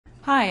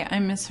Hi,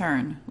 I'm Miss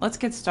Hearn. Let's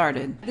get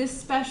started. This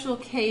special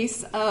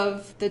case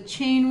of the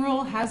chain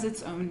rule has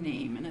its own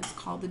name, and it's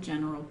called the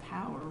general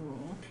power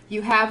rule.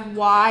 You have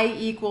y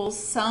equals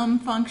some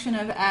function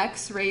of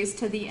x raised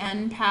to the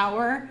n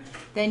power.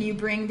 Then you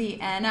bring the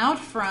n out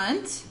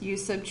front, you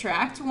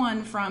subtract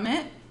 1 from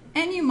it,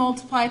 and you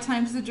multiply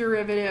times the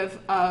derivative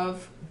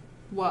of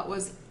what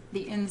was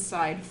the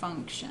inside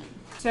function.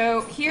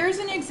 So here's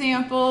an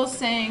example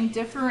saying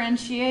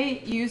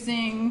differentiate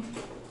using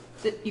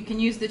you can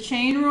use the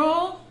chain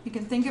rule. You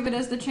can think of it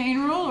as the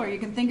chain rule, or you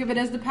can think of it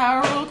as the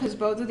power rule, because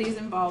both of these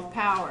involve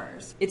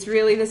powers. It's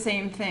really the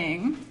same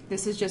thing.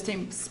 This is just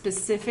a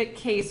specific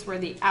case where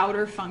the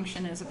outer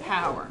function is a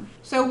power.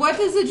 So what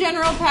does the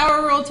general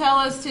power rule tell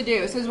us to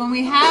do? It says when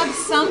we have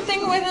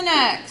something with an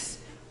x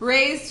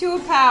raised to a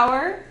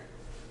power,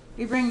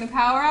 we bring the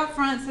power out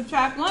front,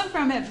 subtract 1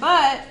 from it,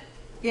 but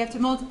we have to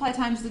multiply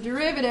times the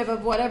derivative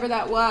of whatever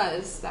that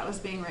was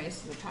being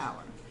raised to the power.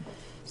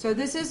 So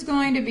this is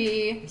going to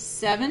be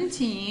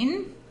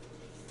 17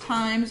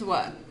 times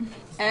what?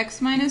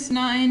 X minus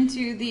 9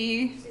 to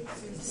the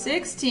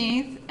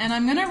 16th. And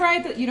I'm going to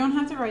write that, you don't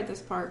have to write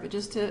this part, but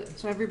just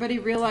so everybody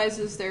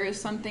realizes there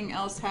is something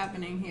else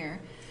happening here.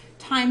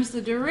 Times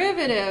the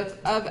derivative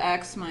of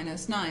x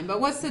minus 9. But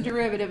what's the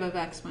derivative of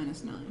x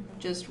minus 9?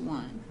 Just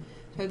 1.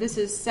 So this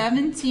is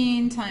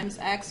 17 times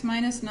x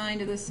minus 9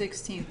 to the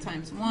 16th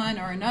times 1,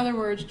 or in other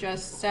words,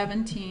 just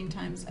 17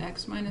 times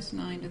x minus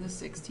 9 to the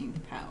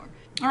 16th power.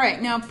 All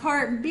right, now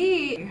part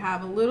B, you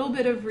have a little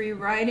bit of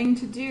rewriting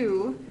to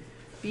do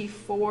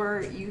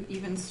before you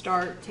even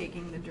start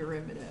taking the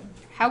derivative.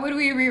 How would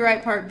we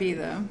rewrite part B,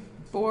 though?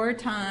 4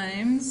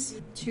 times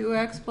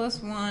 2x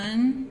plus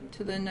 1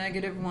 to the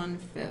negative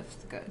 1/5.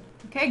 Good.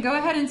 Okay, go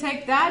ahead and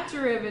take that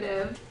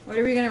derivative. What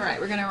are we going to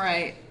write? We're going to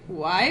write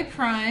y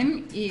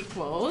prime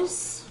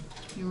equals,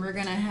 and we're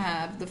going to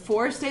have, the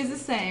 4 stays the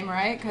same,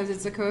 right, because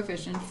it's a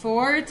coefficient.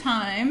 4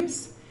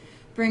 times,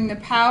 bring the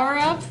power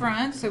out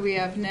front, so we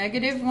have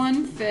negative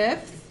 1/5,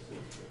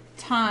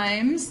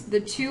 times the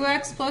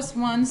 2x plus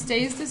 1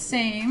 stays the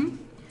same.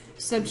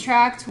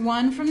 Subtract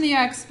 1 from the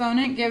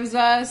exponent gives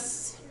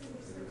us,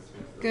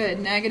 good,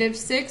 negative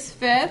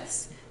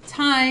 6/5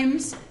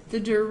 times the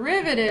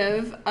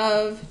derivative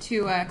of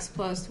 2x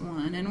plus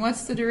 1. And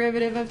what's the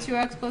derivative of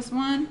 2x plus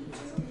 1?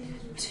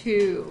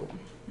 2.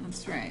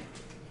 That's right.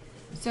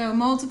 So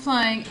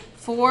multiplying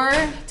 4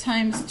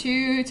 times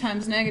 2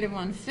 times negative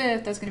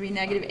 1/5, that's going to be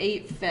negative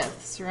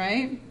 8/5,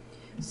 right?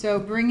 So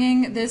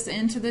bringing this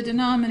into the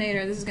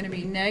denominator, this is going to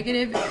be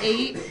negative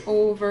 8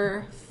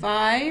 over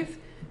 5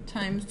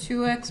 times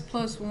 2x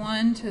plus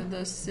 1 to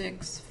the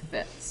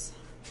 6/5.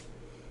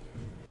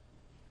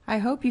 I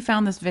hope you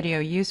found this video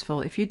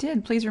useful. If you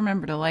did, please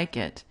remember to like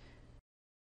it.